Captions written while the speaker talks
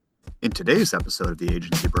In today's episode of the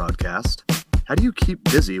Agency Broadcast, how do you keep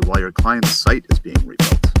busy while your client's site is being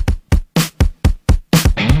rebuilt?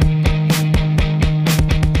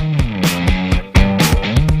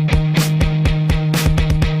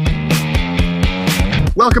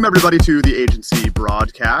 Welcome everybody to the Agency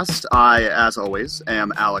Broadcast. I, as always,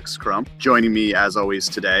 am Alex Crump. Joining me, as always,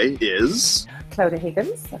 today is... Clodagh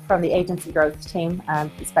Higgins from the Agency Growth Team,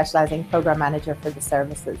 specialising Program Manager for the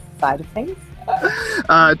Services side of things.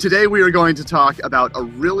 Today we are going to talk about a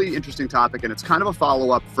really interesting topic, and it's kind of a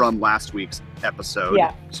follow-up from last week's episode,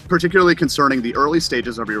 particularly concerning the early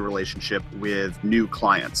stages of your relationship with new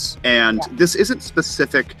clients. And this isn't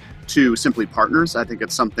specific to simply partners. I think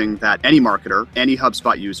it's something that any marketer, any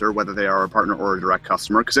HubSpot user, whether they are a partner or a direct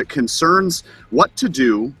customer, because it concerns what to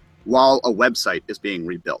do while a website is being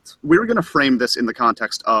rebuilt. We're going to frame this in the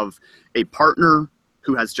context of a partner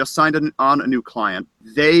who has just signed on a new client.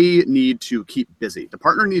 They need to keep busy. The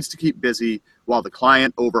partner needs to keep busy while the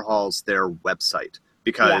client overhauls their website,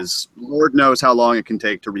 because Lord knows how long it can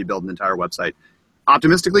take to rebuild an entire website.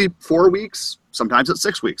 Optimistically, 4 weeks, sometimes it's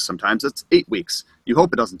 6 weeks, sometimes it's 8 weeks. You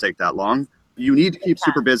hope it doesn't take that long. You need to keep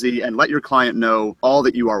super busy and let your client know all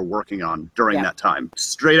that you are working on during that time.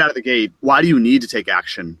 Straight out of the gate, why do you need to take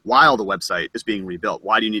action while the website is being rebuilt?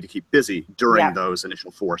 Why do you need to keep busy during those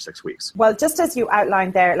initial 4 or 6 weeks? Well, just as you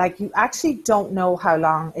outlined there, like, you actually don't know how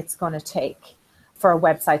long it's going to take for a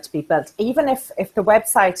website to be built. Even if the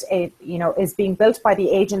website is being built by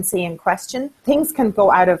the agency in question, things can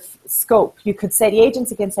go out of scope. You could say, the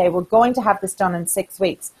agency can say, we're going to have this done in 6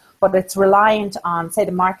 weeks, but it's reliant on, say,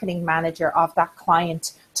 the marketing manager of that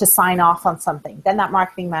client to sign off on something. Then that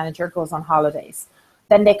marketing manager goes on holidays.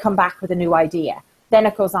 Then they come back with a new idea. Then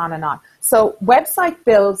it goes on and on. So website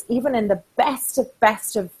builds, even in the best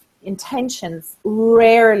of intentions,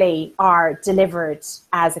 rarely are delivered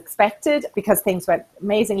as expected because things went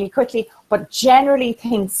amazingly quickly, but generally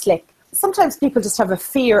things slip. Sometimes people just have a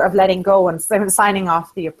fear of letting go and signing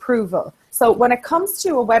off the approval. So when it comes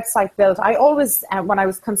to a website build, I always, when I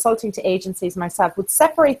was consulting to agencies myself, would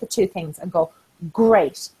separate the two things and go,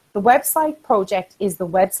 great, the website project is the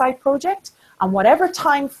website project, and whatever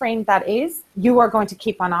time frame that is, you are going to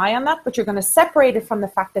keep an eye on that, but you're going to separate it from the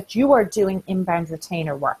fact that you are doing inbound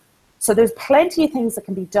retainer work. So there's plenty of things that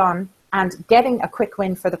can be done, and getting a quick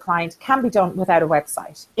win for the client can be done without a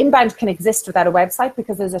website. Inbound can exist without a website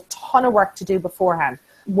because there's a ton of work to do beforehand.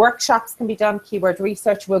 Workshops can be done, keyword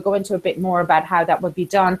research. We'll go into a bit more about how that would be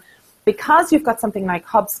done. Because you've got something like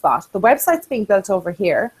HubSpot, the website's being built over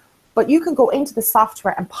here, but you can go into the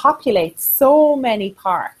software and populate so many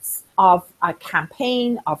parts of a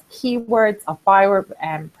campaign, of keywords, of buyer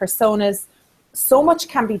personas. So much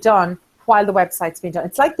can be done while the website's being done.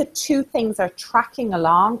 It's like the two things are tracking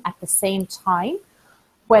along at the same time.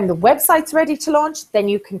 When the website's ready to launch, then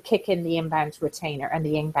you can kick in the inbound retainer and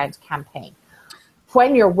the inbound campaign.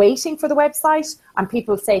 When you're waiting for the website and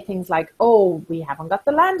people say things like, oh, we haven't got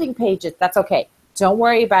the landing pages, that's okay. Don't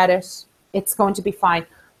worry about it. It's going to be fine.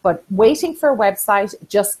 But waiting for a website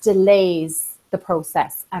just delays the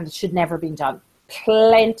process, and it should never be done.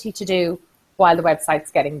 Plenty to do while the website's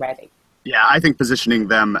getting ready. Yeah, I think positioning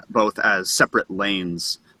them both as separate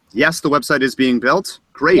lanes. Yes, the website is being built.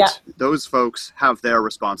 Great. Yeah. Those folks have their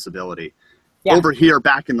responsibility. Yeah. Over here,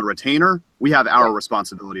 back in the retainer, we have our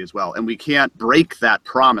responsibility as well. And we can't break that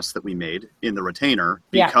promise that we made in the retainer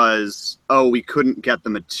because, we couldn't get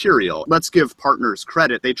the material. Let's give partners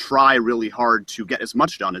credit. They try really hard to get as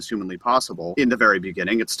much done as humanly possible in the very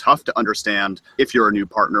beginning. It's tough to understand, if you're a new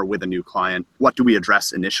partner with a new client, what do we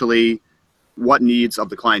address initially? What needs of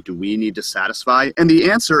the client do we need to satisfy? And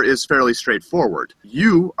the answer is fairly straightforward.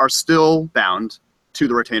 You are still bound to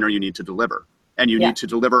the retainer you need to deliver. And you need to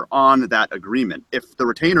deliver on that agreement. If the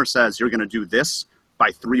retainer says you're going to do this by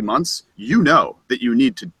 3 months, you know that you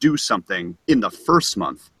need to do something in the first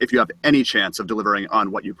month if you have any chance of delivering on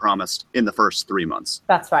what you promised in the first 3 months.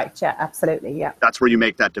 That's right. Yeah, absolutely. Yeah. That's where you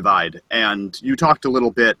make that divide. And you talked a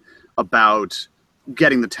little bit about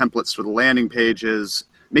getting the templates for the landing pages,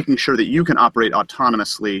 making sure that you can operate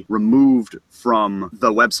autonomously, removed from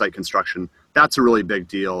the website construction. That's a really big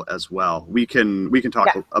deal as well. We can talk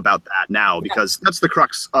about that now because that's the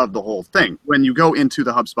crux of the whole thing. When you go into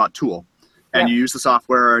the HubSpot tool and you use the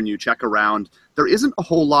software and you check around, there isn't a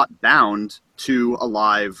whole lot bound to a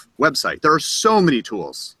live website. There are so many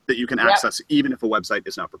tools that you can access even if a website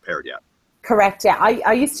is not prepared yet. Correct. Yeah,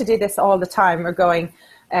 I used to do this all the time. We're going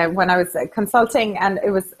when I was consulting, and it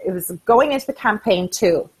was going into the campaign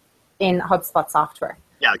tool in HubSpot software.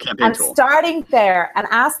 Yeah, the campaign tool. And starting there and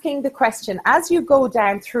asking the question, as you go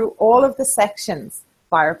down through all of the sections,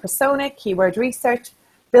 buyer persona, keyword research,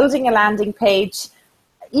 building a landing page,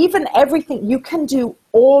 even everything, you can do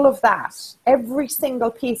all of that, every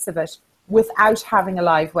single piece of it, without having a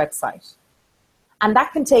live website. And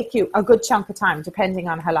that can take you a good chunk of time, depending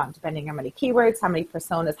on how long, depending on how many keywords, how many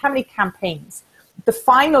personas, how many campaigns. The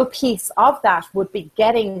final piece of that would be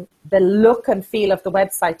getting the look and feel of the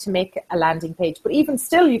website to make a landing page. But even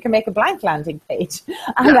still, you can make a blank landing page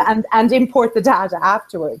and import the data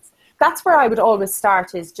afterwards. That's where I would always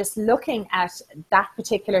start, is just looking at that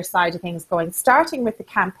particular side of things, starting with the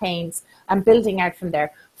campaigns and building out from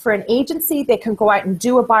there. For an agency, they can go out and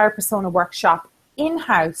do a buyer persona workshop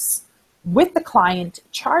in-house with the client,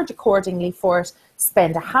 charge accordingly for it,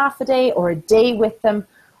 spend a half a day or a day with them,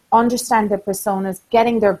 understand their personas,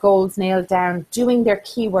 getting their goals nailed down, doing their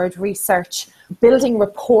keyword research, building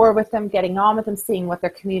rapport with them, getting on with them, seeing what their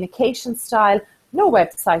communication style. No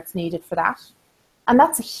websites needed for that. And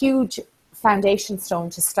that's a huge foundation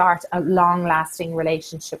stone to start a long-lasting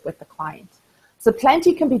relationship with the client. So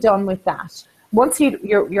plenty can be done with that. Once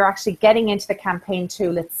you're actually getting into the campaign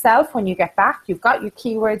tool itself, when you get back, you've got your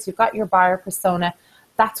keywords, you've got your buyer persona.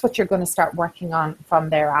 That's what you're going to start working on from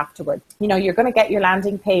there afterwards. You're going to get your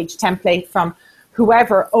landing page template from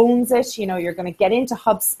whoever owns it. You're going to get into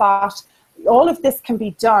HubSpot. All of this can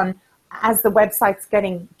be done as the website's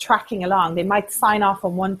tracking along. They might sign off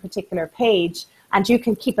on one particular page, and you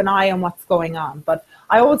can keep an eye on what's going on. But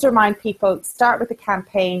I always remind people, start with the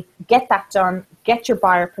campaign, get that done, get your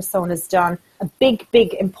buyer personas done. A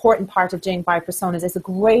big, important part of doing buyer personas is a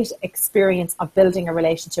great experience of building a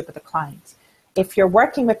relationship with a client. If you're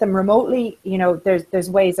working with them remotely, there's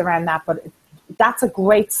ways around that, but that's a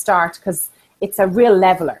great start because it's a real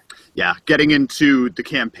leveler. Yeah, getting into the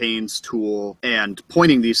campaigns tool and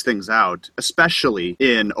pointing these things out, especially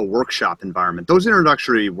in a workshop environment. Those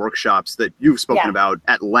introductory workshops that you've spoken about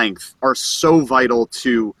at length are so vital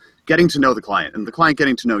to getting to know the client and the client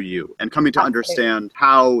getting to know you and coming to understand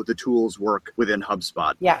how the tools work within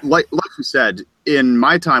HubSpot. Yeah. Like you said, in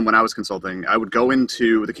my time when I was consulting, I would go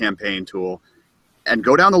into the campaign tool and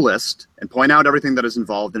go down the list and point out everything that is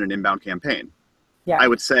involved in an inbound campaign. Yeah. I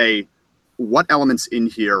would say, what elements in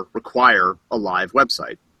here require a live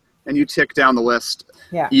website? And you tick down the list.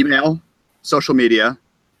 Yeah. Email, social media,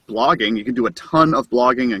 blogging. You can do a ton of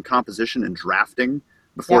blogging and composition and drafting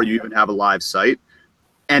before you even have a live site.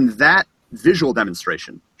 And that visual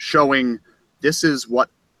demonstration showing this is what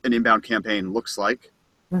an inbound campaign looks like,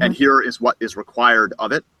 and here is what is required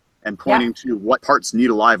of it, and pointing to what parts need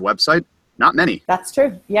a live website. Not many. That's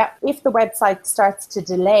true. Yeah. If the website starts to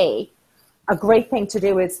delay, a great thing to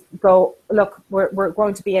do is go, look, we're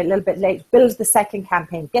going to be a little bit late. Build the second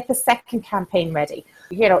campaign. Get the second campaign ready.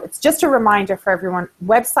 It's just a reminder for everyone.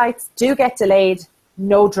 Websites do get delayed.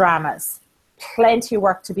 No dramas. Plenty of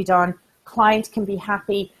work to be done. Client can be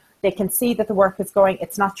happy. They can see that the work is going.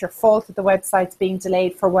 It's not your fault that the website's being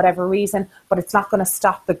delayed for whatever reason, but it's not going to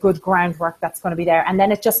stop the good groundwork that's going to be there. And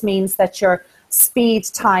then it just means that your speed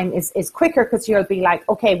time is quicker because you'll be like,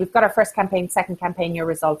 okay, we've got our first campaign, second campaign, your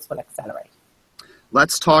results will accelerate.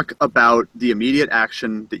 Let's talk about the immediate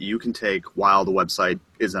action that you can take while the website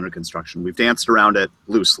is under construction. We've danced around it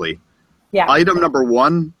loosely. Yeah. Item number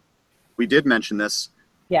one, we did mention this.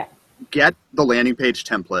 Yeah. Get the landing page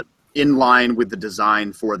template in line with the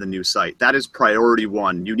design for the new site. That is priority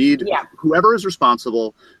one. You need whoever is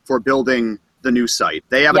responsible for building the new site.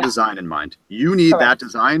 They have a design in mind. You need that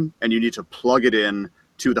design, and you need to plug it in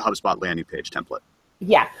to the HubSpot landing page template.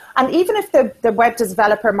 Yeah. And even if the web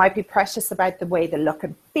developer might be precious about the way they look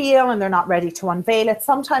and feel and they're not ready to unveil it,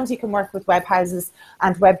 sometimes you can work with web houses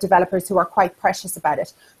and web developers who are quite precious about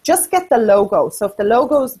it. Just get the logo. So if the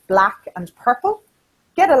logo's black and purple,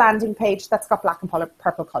 get a landing page that's got black and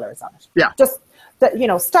purple colors on it. Yeah. Just,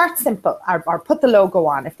 start simple or put the logo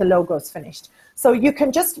on if the logo's finished. So you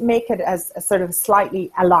can just make it as a sort of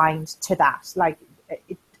slightly aligned to that. Like,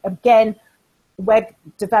 again, web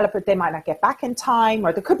developer, they might not get back in time,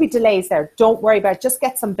 or there could be delays there. Don't worry about it. Just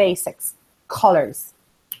get some basics, colors,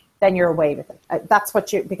 then you're away with it. That's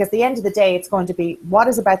what because at the end of the day, it's going to be what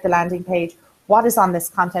is about the landing page, what is on this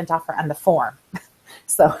content offer, and the form.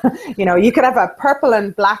 So, you could have a purple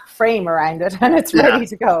and black frame around it and it's ready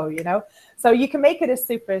to go, So you can make it as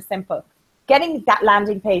super simple. Getting that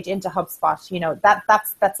landing page into HubSpot,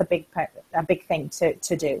 that's a big thing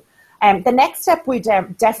to do. The next step we'd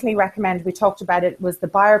definitely recommend, we talked about it, was the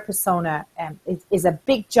buyer persona. Is a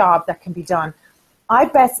big job that can be done. I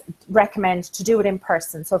best recommend to do it in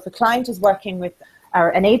person. So if a client is working with, or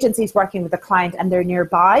an agency is working with a client and they're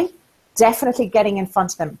nearby, definitely getting in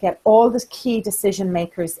front of them. Get all the key decision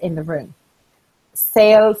makers in the room.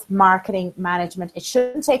 Sales, marketing, management. It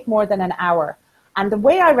shouldn't take more than an hour. And the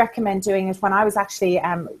way I recommend doing it when I was actually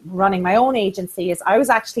running my own agency is I was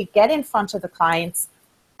actually get in front of the clients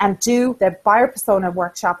and do the buyer persona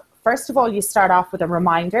workshop. First of all, you start off with a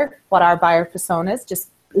reminder what our buyer persona is, just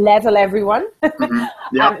level everyone. Mm-hmm.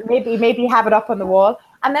 Yeah. Maybe have it up on the wall.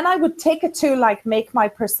 And then I would take it to like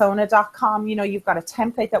makemypersona.com. You know, you've got a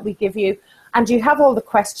template that we give you and you have all the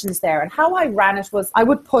questions there. And how I ran it was I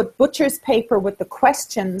would put butcher's paper with the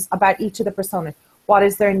questions about each of the personas. What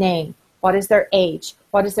is their name? What is their age?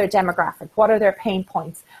 What is their demographic? What are their pain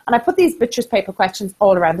points? And I put these butcher's paper questions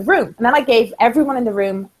all around the room. And then I gave everyone in the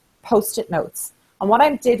room Post-it notes. And what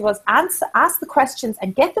I did was ask the questions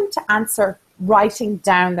and get them to answer, writing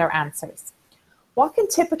down their answers. What can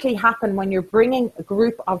typically happen when you're bringing a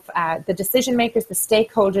group of the decision makers, the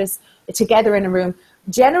stakeholders together in a room?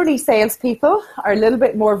 Generally, salespeople are a little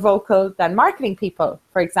bit more vocal than marketing people,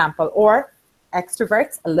 for example, or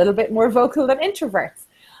extroverts a little bit more vocal than introverts.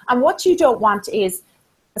 And what you don't want is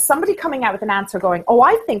somebody coming out with an answer going, oh,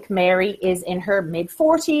 I think Mary is in her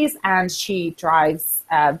mid-40s and she drives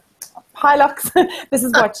Hilux. This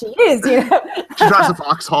is what she is, you know. She drives a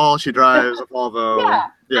Vauxhall, she drives a Volvo.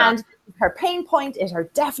 Yeah. And her pain point is her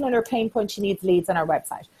pain point. She needs leads on our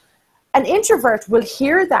website. An introvert will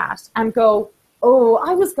hear that and go, oh,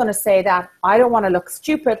 I was going to say that. I don't want to look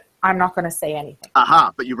stupid. I'm not going to say anything.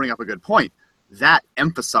 Aha, but you bring up a good point. That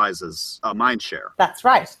emphasizes a mind share. That's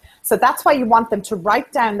right. So that's why you want them to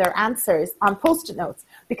write down their answers on Post-it notes.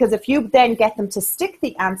 Because if you then get them to stick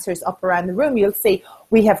the answers up around the room, you'll see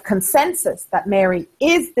we have consensus that Mary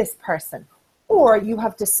is this person. Or you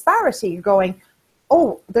have disparity going,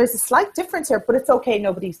 oh, there's a slight difference here, but it's okay.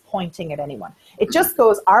 Nobody's pointing at anyone. It just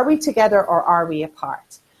goes, are we together or are we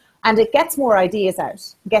apart? And it gets more ideas out,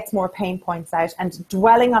 gets more pain points out. And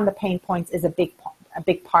dwelling on the pain points is a big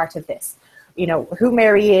part of this. You know, who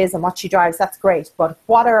Mary is and what she drives, that's great. But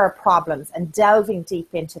what are our problems? And delving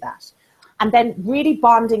deep into that. And then really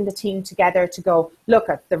bonding the team together to go, look,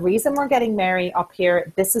 at the reason we're getting Mary up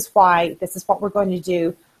here, this is why, this is what we're going to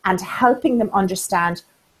do. And helping them understand,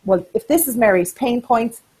 well, if this is Mary's pain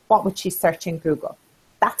points, what would she search in Google?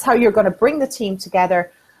 That's how you're going to bring the team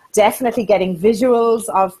together. Definitely getting visuals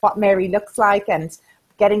of what Mary looks like and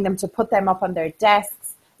getting them to put them up on their desks.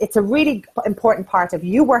 It's a really important part of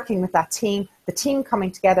you working with that team, the team coming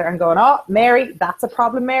together and going, oh, Mary, that's a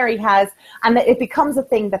problem Mary has. And it becomes a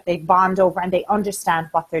thing that they bond over and they understand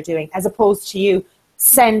what they're doing, as opposed to you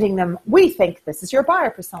sending them, we think this is your buyer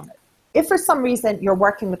persona. If for some reason you're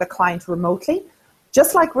working with a client remotely,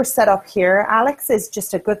 just like we're set up here, Alex, is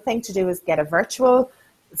just a good thing to do is get a virtual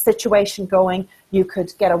situation going. You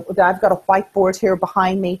could I've got a whiteboard here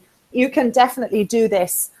behind me. You can definitely do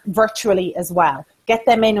this virtually as well. Get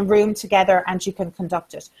them in a room together and you can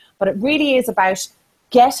conduct it. But it really is about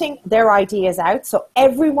getting their ideas out so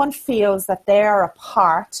everyone feels that they are a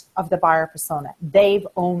part of the buyer persona. They've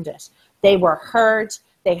owned it. They were heard.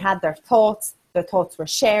 They had their thoughts were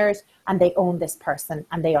shared, and they own this person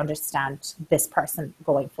and they understand this person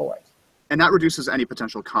going forward. And that reduces any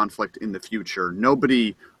potential conflict in the future.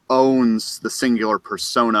 Nobody owns the singular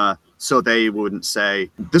persona, so they wouldn't say,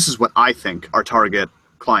 this is what I think our target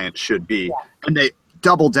client should be. Yeah. And they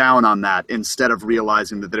double down on that instead of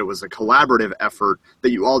realizing that it was a collaborative effort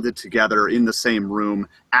that you all did together in the same room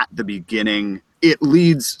at the beginning. It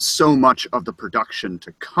leads so much of the production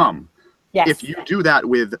to come. Yes. If you do that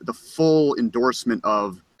with the full endorsement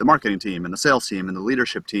of the marketing team and the sales team and the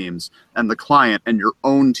leadership teams and the client and your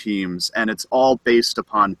own teams, and it's all based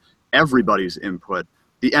upon everybody's input,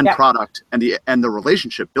 the end product and the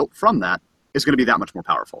relationship built from that is going to be that much more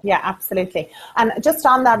powerful. Yeah, absolutely. And just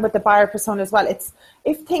on that with the buyer persona as well, it's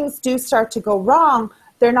if things do start to go wrong,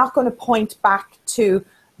 they're not going to point back to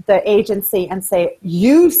the agency and say,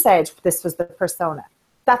 you said this was the persona.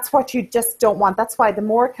 That's what you just don't want. That's why the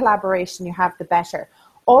more collaboration you have, the better.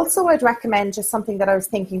 Also, I'd recommend just something that I was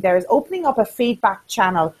thinking there is opening up a feedback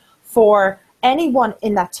channel for anyone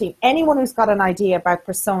in that team, anyone who's got an idea about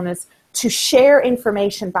personas, to share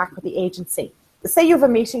information back with the agency. Say you have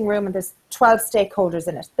a meeting room and there's 12 stakeholders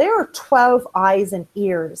in it. There are 12 eyes and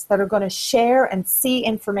ears that are going to share and see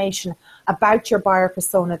information about your buyer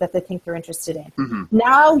persona that they think they're interested in. Mm-hmm.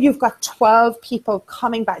 Now you've got 12 people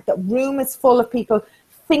coming back. The room is full of people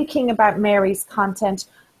thinking about Mary's content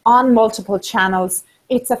on multiple channels.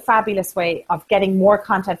 It's a fabulous way of getting more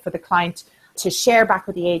content for the client to share back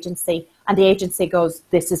with the agency. And the agency goes,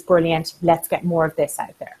 this is brilliant. Let's get more of this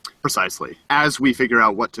out there. Precisely. As we figure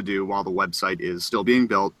out what to do while the website is still being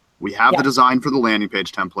built, we have the design for the landing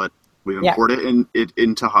page template. We've imported it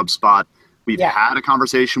into HubSpot. We've had a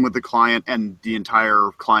conversation with the client and the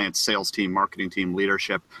entire client sales team, marketing team,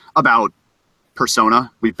 leadership about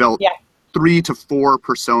persona. We built 3 to 4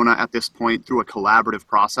 persona at this point through a collaborative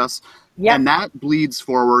process. Yep. And that bleeds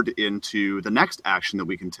forward into the next action that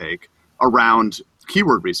we can take around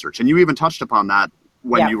keyword research. And you even touched upon that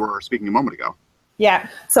when you were speaking a moment ago. Yeah.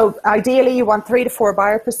 So ideally you want 3 to 4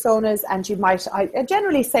 buyer personas, and you might, I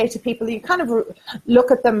generally say to people, you kind of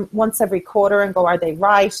look at them once every quarter and go, are they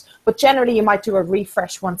right? But generally you might do a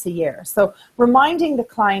refresh once a year. So reminding the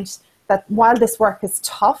client that while this work is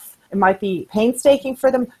tough, it might be painstaking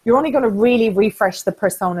for them, you're only going to really refresh the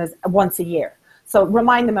personas once a year. So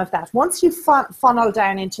remind them of that. Once you funnel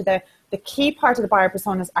down into the key part of the buyer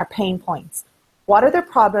personas are pain points. What are their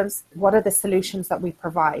problems? What are the solutions that we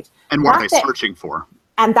provide? And what are they searching for?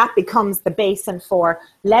 And that becomes the basin for,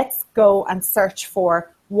 let's go and search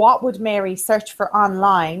for, what would Mary search for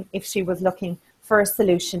online if she was looking for a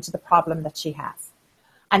solution to the problem that she has?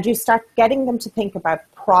 And you start getting them to think about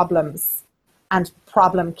problems and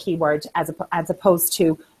problem keyword as opposed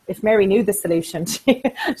to, if Mary knew the solution,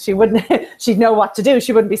 she wouldn't. She'd know what to do.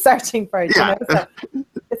 She wouldn't be searching for it. Yeah. You know?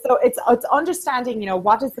 So it's understanding,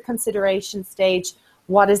 what is the consideration stage,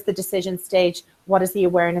 what is the decision stage, what is the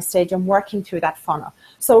awareness stage, and working through that funnel.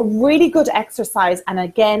 So really good exercise. And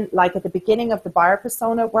again, like at the beginning of the buyer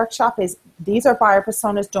persona workshop, is these are buyer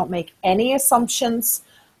personas. Don't make any assumptions.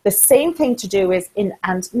 The same thing to do is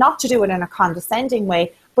and not to do it in a condescending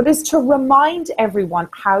way, but is to remind everyone,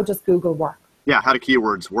 how does Google work? Yeah, how do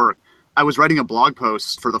keywords work? I was writing a blog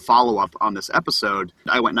post for the follow-up on this episode.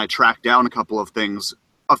 I went and I tracked down a couple of things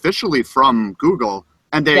officially from Google,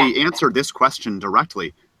 and they answered this question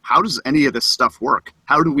directly. How does any of this stuff work?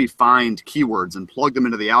 How do we find keywords and plug them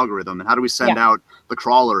into the algorithm? And how do we send out the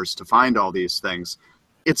crawlers to find all these things?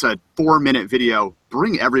 It's a 4-minute video.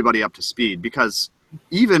 Bring everybody up to speed, because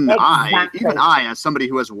even I, as somebody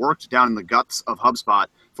who has worked down in the guts of HubSpot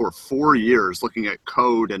for 4 years looking at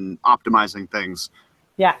code and optimizing things,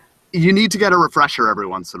 you need to get a refresher every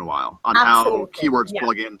once in a while on how keywords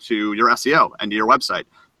plug into your SEO and to your website.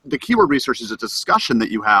 The keyword research is a discussion that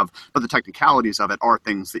you have, but the technicalities of it are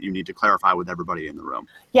things that you need to clarify with everybody in the room.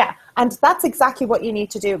 Yeah, and that's exactly what you need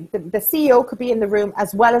to do. The CEO could be in the room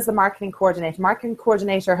as well as the marketing coordinator. Marketing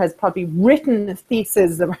coordinator has probably written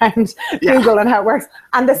theses around Google and how it works.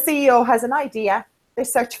 And the CEO has an idea. They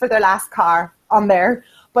search for their last car on there.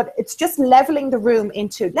 But it's just leveling the room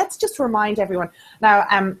into, let's just remind everyone. Now,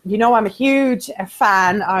 I'm a huge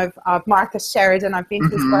fan of Marcus Sheridan. I've been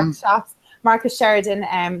to his workshops. Marcus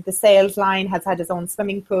Sheridan, the sales line, has had his own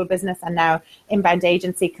swimming pool business and now inbound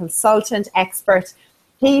agency consultant, expert.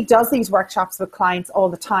 He does these workshops with clients all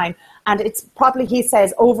the time. And it's probably, he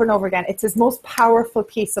says over and over again, it's his most powerful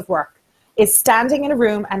piece of work, is standing in a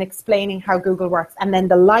room and explaining how Google works. And then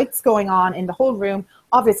the lights going on in the whole room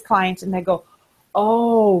of his client, and they go,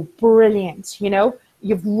 oh, brilliant.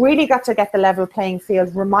 You've really got to get the level playing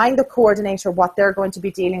field, remind the coordinator what they're going to be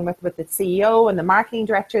dealing with the CEO and the marketing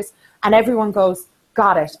directors, and everyone goes,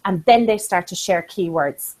 got it. And then they start to share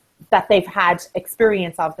keywords that they've had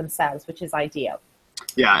experience of themselves, which is ideal.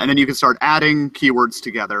 Yeah, and then you can start adding keywords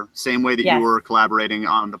together, same way that you were collaborating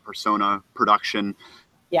on the persona production.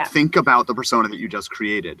 Yeah. Think about the persona that you just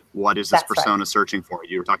created. What is this persona searching for?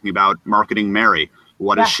 You were talking about marketing Mary.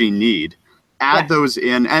 What does she need? Add those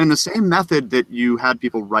in, and in the same method that you had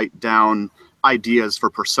people write down ideas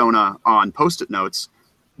for persona on Post-it notes,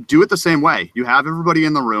 do it the same way. You have everybody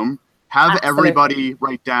in the room, have everybody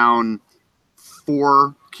write down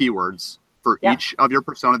 4 keywords for each of your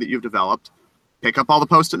persona that you've developed. Pick up all the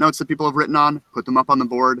Post-it notes that people have written on, put them up on the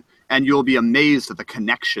board, and you'll be amazed at the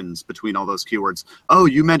connections between all those keywords. Oh,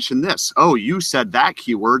 you mentioned this. Oh, you said that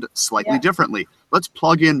keyword slightly differently. Let's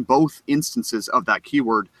plug in both instances of that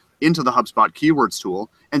keyword into the HubSpot keywords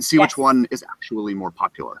tool and see which one is actually more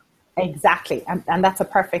popular. Exactly. And that's a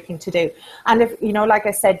perfect thing to do. And if, like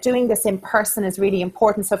I said, doing this in person is really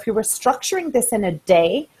important. So if you were structuring this in a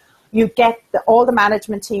day, you get all the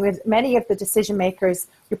management team, many of the decision makers,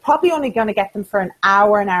 you're probably only going to get them for an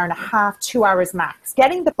hour and a half, 2 hours max.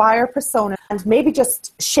 Getting the buyer persona and maybe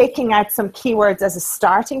just shaking out some keywords as a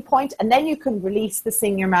starting point, and then you can release the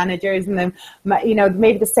senior managers, and then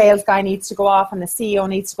maybe the sales guy needs to go off and the CEO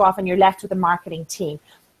needs to go off, and you're left with the marketing team.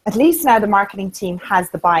 At least now the marketing team has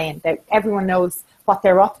the buy-in, that everyone knows what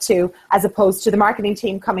they're up to, as opposed to the marketing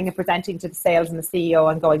team coming and presenting to the sales and the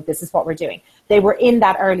CEO and going, this is what we're doing. They were in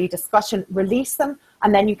that early discussion. Release them,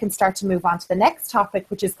 and then you can start to move on to the next topic,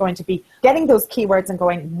 which is going to be getting those keywords and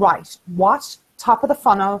going, right, what top of the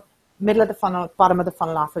funnel, middle of the funnel, bottom of the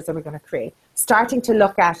funnel offers are we going to create? Starting to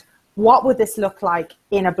look at, what would this look like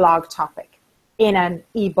in a blog topic, in an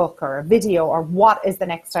ebook or a video, or what is the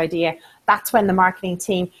next idea, that's when the marketing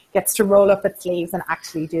team gets to roll up its sleeves and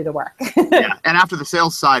actually do the work. Yeah, and after the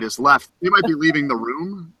sales side is left, they might be leaving the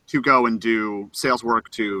room to go and do sales work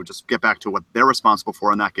to just get back to what they're responsible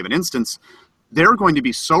for in that given instance. They're going to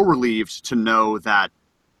be so relieved to know that,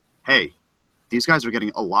 hey, these guys are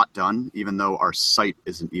getting a lot done, even though our site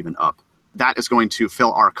isn't even up. That is going to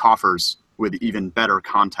fill our coffers with even better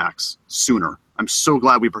contacts sooner. I'm so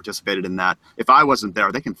glad we participated in that. If I wasn't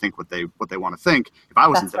there, they can think what they want to think. If I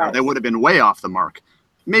wasn't there, they would have been way off the mark.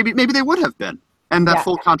 Maybe they would have been. And that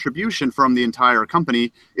full contribution from the entire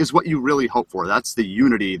company is what you really hope for. That's the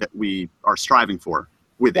unity that we are striving for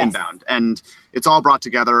with Inbound. And it's all brought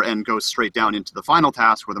together and goes straight down into the final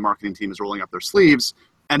task where the marketing team is rolling up their sleeves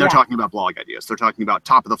and they're talking about blog ideas. They're talking about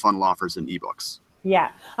top of the funnel offers and ebooks.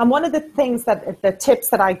 Yeah. And one of the things the tips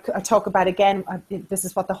that I talk about, again, this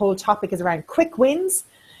is what the whole topic is around, quick wins,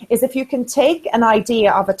 is if you can take an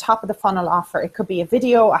idea of a top of the funnel offer, it could be a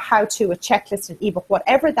video, a how-to, a checklist, an ebook,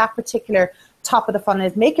 whatever that particular top of the funnel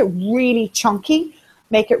is, make it really chunky,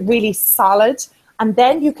 make it really solid. And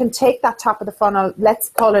then you can take that top of the funnel, let's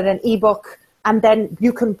call it an ebook, and then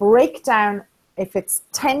you can break down, if it's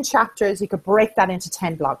 10 chapters, you could break that into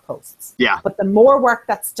 10 blog posts. Yeah. But the more work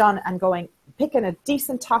that's done and picking a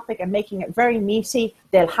decent topic and making it very meaty,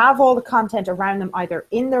 they'll have all the content around them either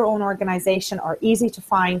in their own organization or easy to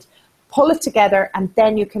find, pull it together, and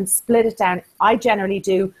then you can split it down. I generally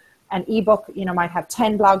do an ebook, might have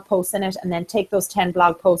 10 blog posts in it, and then take those 10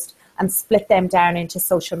 blog posts and split them down into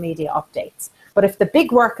social media updates. But if the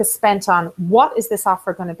big work is spent on what is this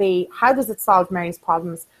offer going to be, how does it solve Mary's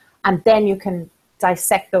problems, and then you can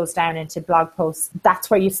dissect those down into blog posts,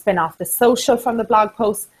 that's where you spin off the social from the blog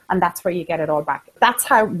posts, and that's where you get it all back. That's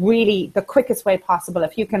how really the quickest way possible.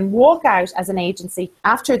 If you can walk out as an agency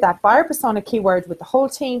after that buyer persona keyword with the whole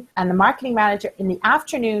team and the marketing manager, in the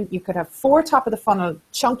afternoon, you could have 4 top of the funnel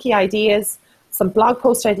chunky ideas, some blog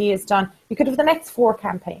post ideas done. You could have the next 4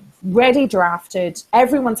 campaigns ready, drafted,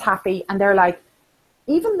 everyone's happy, and they're like,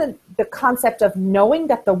 even the concept of knowing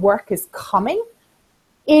that the work is coming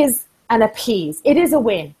is an appease. It is a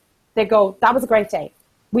win. They go, that was a great day.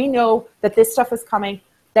 We know that this stuff is coming.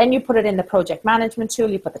 Then you put it in the project management tool,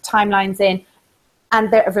 you put the timelines in,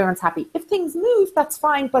 and everyone's happy. If things move, that's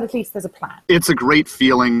fine, but at least there's a plan. It's a great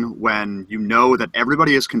feeling when you know that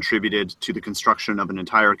everybody has contributed to the construction of an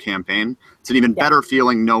entire campaign. It's an even better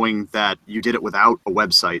feeling knowing that you did it without a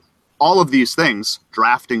website. All of these things,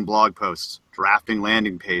 drafting blog posts, drafting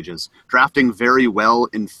landing pages, drafting very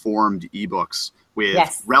well-informed ebooks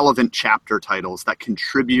with relevant chapter titles that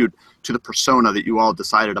contribute to the persona that you all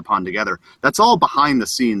decided upon together. That's all behind the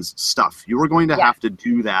scenes stuff. You are going to have to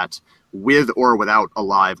do that with or without a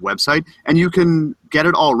live website, and you can get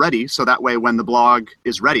it all ready so that way when the blog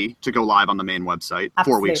is ready to go live on the main website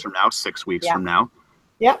 4 weeks from now, 6 weeks from now,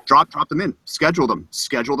 drop them in, schedule them,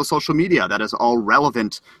 schedule the social media that is all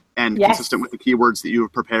relevant and consistent with the keywords that you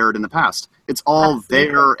have prepared in the past. It's all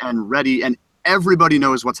there and ready, and everybody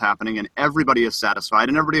knows what's happening and everybody is satisfied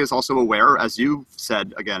and everybody is also aware, as you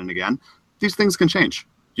said again and again, these things can change.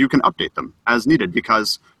 You can update them as needed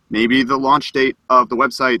because maybe the launch date of the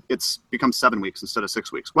website, it's become 7 weeks instead of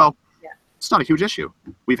 6 weeks. Well, it's not a huge issue.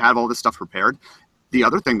 We've had all this stuff prepared. The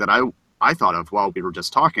other thing that I thought of while we were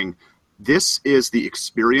just talking, this is the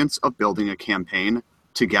experience of building a campaign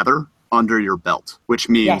together under your belt, which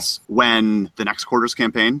means when the next quarter's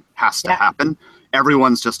campaign has to happen,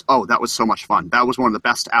 everyone's just, oh, that was so much fun. That was one of the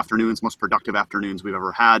best afternoons, most productive afternoons we've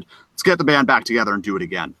ever had. Let's get the band back together and do it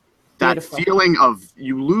again. That feeling of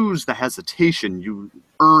you lose the hesitation, you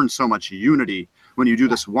earn so much unity when you do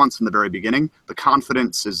this once in the very beginning. The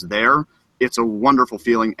confidence is there. It's a wonderful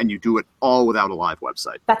feeling, and you do it all without a live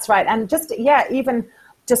website. That's right. And just, even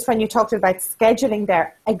just when you talked about scheduling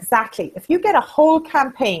there, exactly. If you get a whole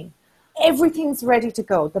campaign, everything's ready to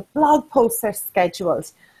go. The blog posts are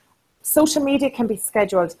scheduled. Social media can be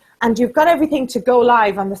scheduled, and you've got everything to go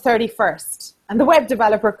live on the 31st. And the web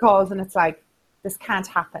developer calls and it's like, this can't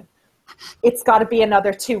happen. It's got to be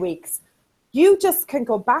another 2 weeks. You just can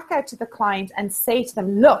go back out to the client and say to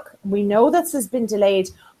them, look, we know this has been delayed,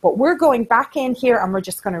 but we're going back in here and we're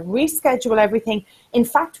just going to reschedule everything. In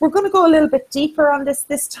fact, we're going to go a little bit deeper on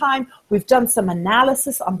this time. We've done some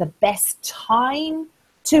analysis on the best time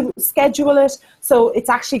to schedule it. So it's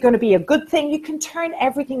actually going to be a good thing. You can turn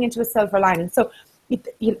everything into a silver lining. So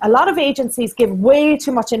a lot of agencies give way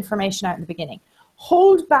too much information out in the beginning.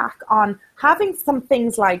 Hold back on having some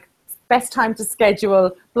things like best time to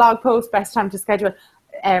schedule blog posts, best time to schedule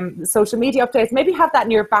social media updates. Maybe have that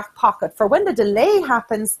in your back pocket for when the delay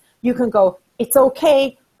happens. You can go, it's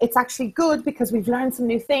okay. it's actually good because we've learned some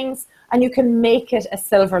new things, and you can make it a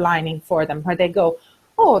silver lining for them where they go,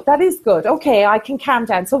 oh, that is good. Okay, I can calm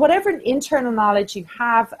down. So whatever internal knowledge you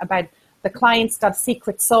have about the client's got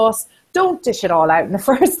secret sauce, don't dish it all out in the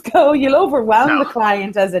first go. You'll overwhelm the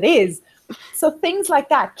client as it is. So things like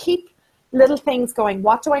that, keep little things going.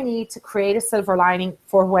 What do I need to create a silver lining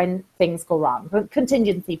for when things go wrong?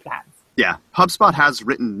 Contingency plans. Yeah. HubSpot has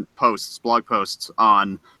written posts, blog posts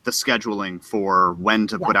on the scheduling for when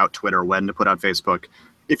to put out Twitter, when to put out Facebook.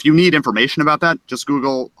 If you need information about that, just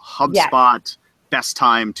Google HubSpot best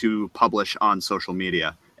time to publish on social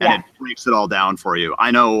media. And it breaks it all down for you. I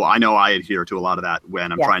know I adhere to a lot of that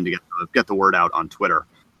when I'm trying to get the word out on Twitter.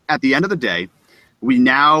 At the end of the day, we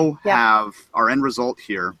now have our end result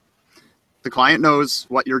here. The client knows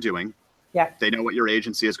what you're doing. Yeah. They know what your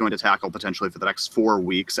agency is going to tackle potentially for the next 4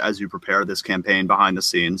 weeks as you prepare this campaign behind the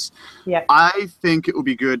scenes. Yeah. I think it would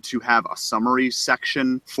be good to have a summary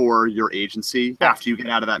section for your agency after you get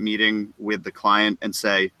out of that meeting with the client and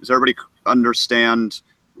say, does everybody understand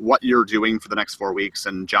what you're doing for the next 4 weeks?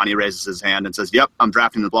 And Johnny raises his hand and says, yep, I'm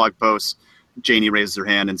drafting the blog post. Janie raises her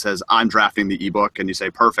hand and says, I'm drafting the ebook. And you say,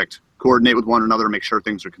 perfect. Coordinate with one another, make sure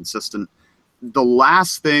things are consistent. The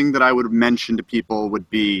last thing that I would mention to people would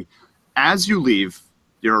be, as you leave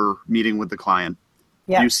your meeting with the client,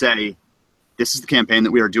 you say, this is the campaign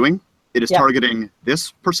that we are doing. It is targeting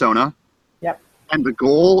this persona. And the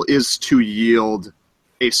goal is to yield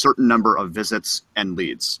a certain number of visits and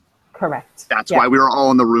leads. Correct. That's why we were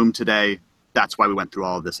all in the room today. That's why we went through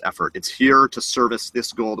all of this effort. It's here to service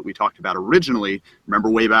this goal that we talked about originally.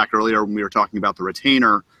 Remember way back earlier when we were talking about the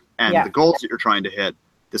retainer and the goals that you're trying to hit.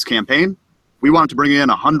 This campaign, we wanted to bring in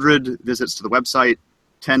 100 visits to the website,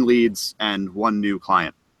 10 leads, and 1 new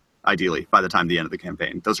client, ideally, by the time the end of the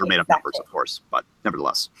campaign. Those are made up numbers, of course, but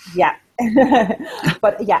nevertheless. Yeah.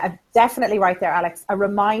 But yeah, definitely right there, Alex. A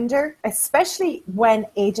reminder, especially when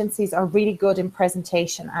agencies are really good in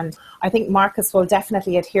presentation. And I think Marcus will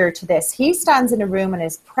definitely adhere to this. He stands in a room and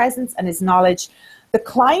his presence and his knowledge, the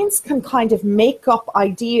clients can kind of make up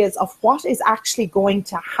ideas of what is actually going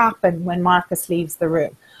to happen when Marcus leaves the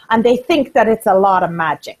room. And they think that it's a lot of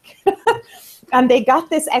magic. And they got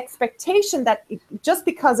this expectation that just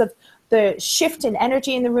because of the shift in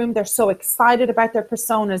energy in the room, they're so excited about their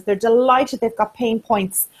personas. They're delighted they've got pain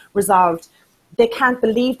points resolved. They can't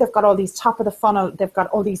believe they've got all these top of the funnel. They've got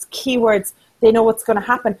all these keywords. They know what's going to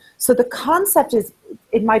happen. So the concept is,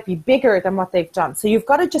 it might be bigger than what they've done. So you've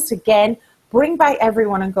got to just, again, bring back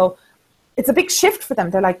everyone and go, it's a big shift for them.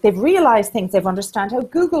 They're like, they've realized things. They've understand how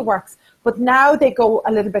Google works. But now they go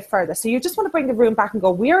a little bit further. So you just want to bring the room back and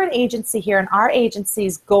go, we're an agency here, and our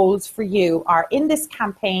agency's goals for you are in this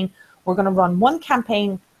campaign. We're going to run one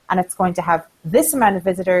campaign, and it's going to have this amount of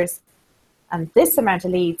visitors and this amount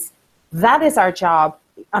of leads. That is our job.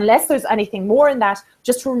 Unless there's anything more in that,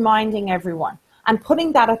 just reminding everyone and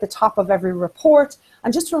putting that at the top of every report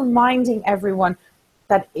and just reminding everyone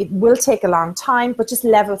that it will take a long time, but just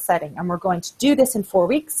level setting. And we're going to do this in 4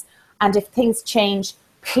 weeks. And if things change,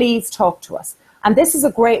 please talk to us. And this is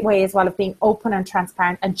a great way as well of being open and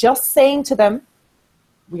transparent and just saying to them,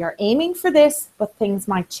 we are aiming for this, but things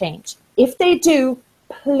might change. If they do,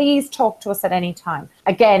 please talk to us at any time.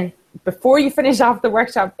 Again, before you finish off the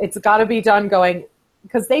workshop, it's got to be done going,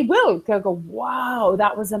 because they will. They'll go, wow,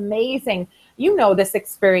 that was amazing. You know this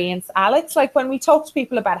experience, Alex. Like when we talk to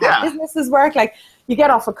people about how businesses work, like you get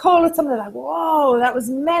off a call with someone, they're like, whoa, that was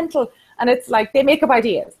mental. And it's like they make up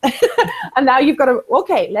ideas. And now you've got to,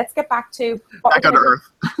 okay, let's get back to back on earth.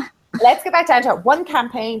 Let's get back down to one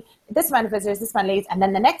campaign, this amount of visitors, this amount of leads, and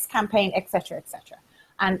then the next campaign, et cetera, et cetera.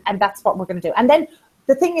 And that's what we're going to do. And then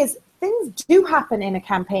the thing is, things do happen in a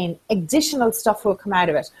campaign. Additional stuff will come out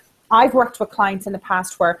of it. I've worked with clients in the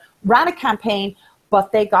past where ran a campaign,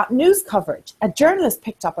 but they got news coverage. A journalist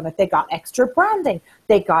picked up on it. They got extra branding.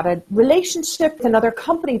 They got a relationship with another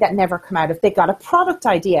company that never come out of it. They got a product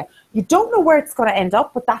idea. You don't know where it's going to end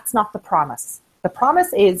up, but that's not the promise. The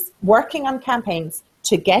promise is working on campaigns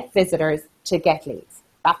to get visitors, to get leads.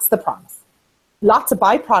 That's the promise. Lots of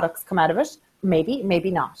byproducts come out of it. Maybe, maybe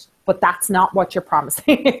not. But that's not what you're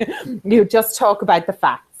promising. You just talk about the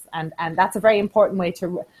facts. And that's a very important way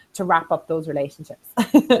to wrap up those relationships.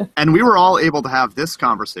 And we were all able to have this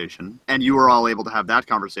conversation, and you were all able to have that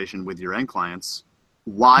conversation with your end clients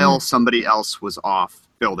while somebody else was off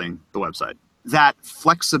building the website. That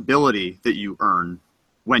flexibility that you earn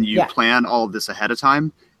when you plan all of this ahead of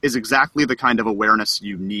time is exactly the kind of awareness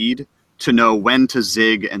you need to know when to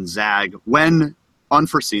zig and zag when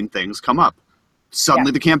unforeseen things come up.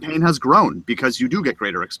 Suddenly the campaign has grown because you do get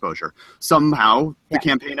greater exposure. Somehow the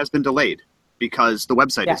campaign has been delayed because the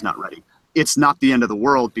website is not ready. it's not the end of the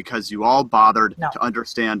world because you all bothered No. to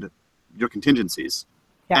understand your contingencies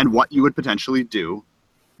Yeah. and what you would potentially do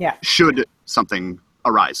should something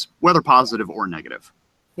arise, whether positive or negative.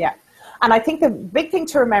 Yeah. And I think the big thing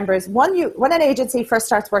to remember is when an agency first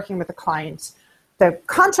starts working with a client, the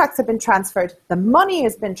contracts have been transferred, the money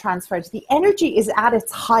has been transferred, the energy is at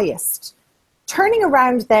its highest. Turning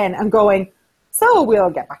around then and going, so we'll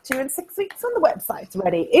get back to you in 6 weeks when the website's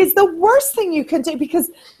ready, is the worst thing you can do, because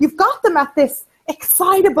you've got them at this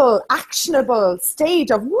excitable, actionable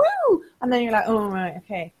stage of woo, and then you're like, oh, right,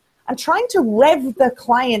 okay. And trying to rev the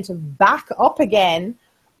client back up again,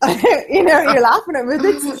 you're laughing at it, but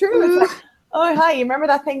it's true. It's like, oh, hi, you remember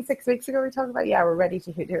that thing 6 weeks ago we talked about? Yeah, we're ready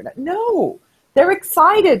to do it. No. They're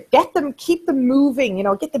excited. Get them, keep them moving,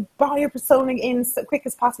 get the buyer persona in as quick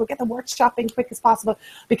as possible, get the workshop in quick as possible,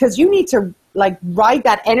 because you need to ride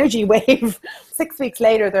that energy wave. 6 weeks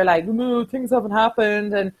later, they're like, no, things haven't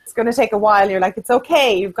happened and it's going to take a while. You're like, it's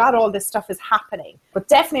okay. You've got all this stuff is happening, but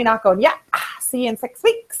definitely not going, see you in 6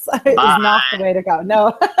 weeks is not the way to go.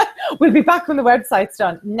 No, we'll be back when the website's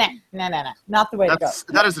done. No, not the way to go.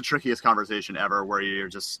 That is the trickiest conversation ever, where you're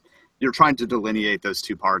trying to delineate those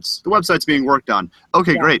two parts. The website's being worked on.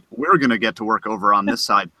 Okay, great. We're going to get to work over on this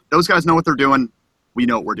side. Those guys know what they're doing. We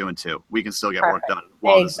know what we're doing too. We can still get work done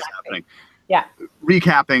while this is happening. Yeah.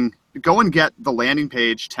 Recapping, go and get the landing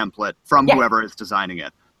page template from whoever is designing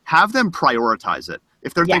it. Have them prioritize it.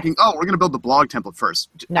 If they're thinking, we're going to build the blog template first,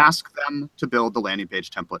 ask them to build the landing page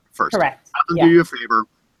template first. Correct. Have them do you a favor,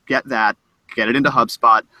 get it into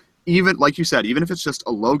HubSpot. Even, like you said, even if it's just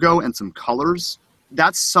a logo and some colors,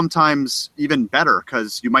 that's sometimes even better,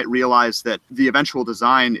 because you might realize that the eventual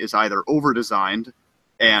design is either over-designed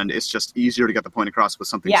and it's just easier to get the point across with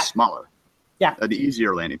something smaller. Yeah. An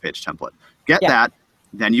easier landing page template. Get that.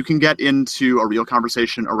 Then you can get into a real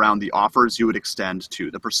conversation around the offers you would extend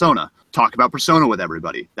to the persona. Talk about persona with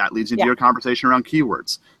everybody. That leads into your conversation around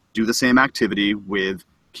keywords. Do the same activity with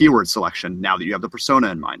keyword selection now that you have the persona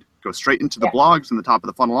in mind. Go straight into the blogs and the top of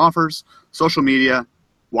the funnel offers, social media,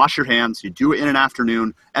 wash your hands. You do it in an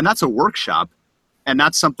afternoon, and that's a workshop, and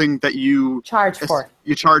that's something that you charge for.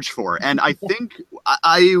 And I think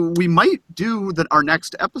we might do our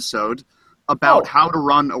next episode about how to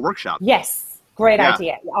run a workshop. Yes. Great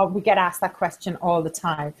idea. We get asked that question all the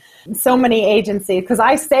time. So many agencies, because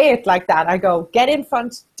I say it like that. I go, get in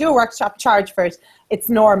front, do a workshop, charge for it. It's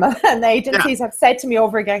normal. And the agencies have said to me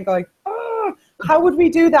over again going, oh, how would we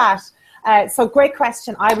do that? So great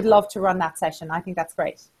question. I would love to run that session. I think that's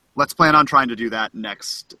great. Let's plan on trying to do that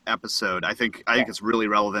next episode. I think it's really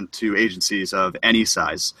relevant to agencies of any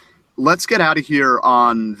size. Let's get out of here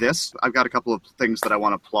on this. I've got a couple of things that I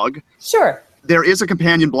want to plug. Sure. There is a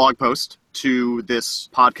companion blog post to this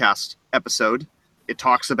podcast episode. It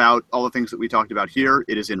talks about all the things that we talked about here.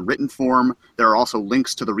 It is in written form. There are also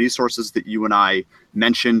links to the resources that you and I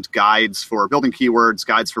mentioned, guides for building keywords,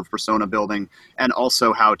 guides for persona building, and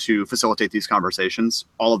also how to facilitate these conversations.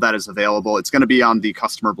 All of that is available. It's going to be on the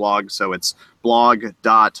customer blog, so it's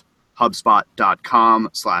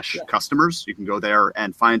blog.hubspot.com/customers. You can go there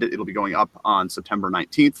and find it. It'll be going up on September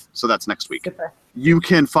 19th, so that's next week. Super. You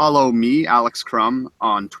can follow me, Alex Crum,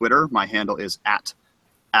 on Twitter. My handle is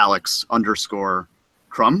 @Alex_Crum.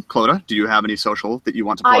 Clodagh, do you have any social that you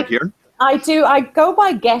want to plug here? I do. I go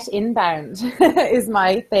by Get Inbound is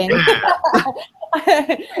my thing.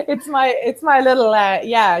 It's my little,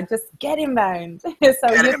 just Get Inbound. So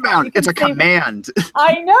Get Inbound. It's a command.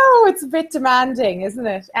 I know. It's a bit demanding, isn't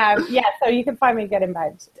it? So you can find me Get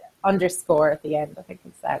Inbound _ at the end. I think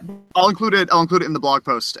it's that. I'll include it in the blog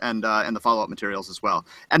post and the follow-up materials as well.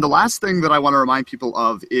 And the last thing that I want to remind people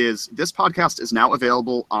of is this podcast is now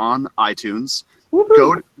available on iTunes.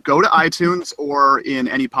 Woo-hoo. Go to iTunes or in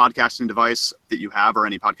any podcasting device that you have, or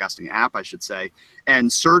any podcasting app, I should say,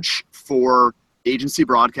 and search for Agency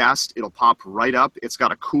Broadcast. It'll pop right up. It's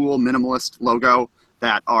got a cool minimalist logo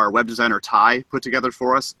that our web designer Ty put together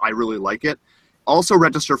for us. I really like it. Also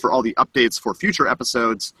register for all the updates for future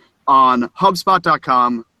episodes on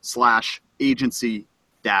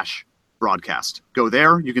HubSpot.com/agency-broadcast. Go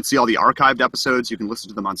there. You can see all the archived episodes. You can listen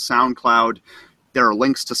to them on SoundCloud. There are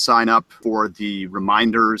links to sign up for the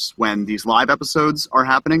reminders when these live episodes are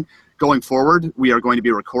happening. Going forward, we are going to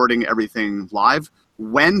be recording everything live.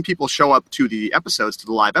 When people show up to the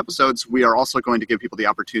live episodes, we are also going to give people the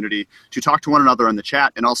opportunity to talk to one another in the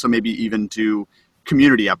chat, and also maybe even do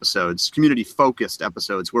community-focused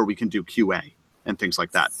episodes where we can do QA and things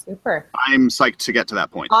like that. Super. I'm psyched to get to that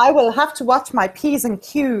point. I will have to watch my P's and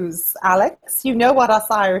Q's, Alex. You know what us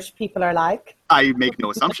Irish people are like. I make no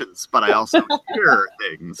assumptions, but I also hear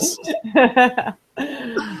things.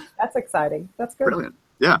 That's exciting. That's good. Brilliant.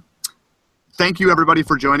 Yeah. thank you, everybody,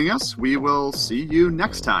 for joining us. We will see you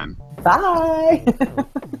next time. Bye.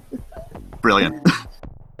 Brilliant.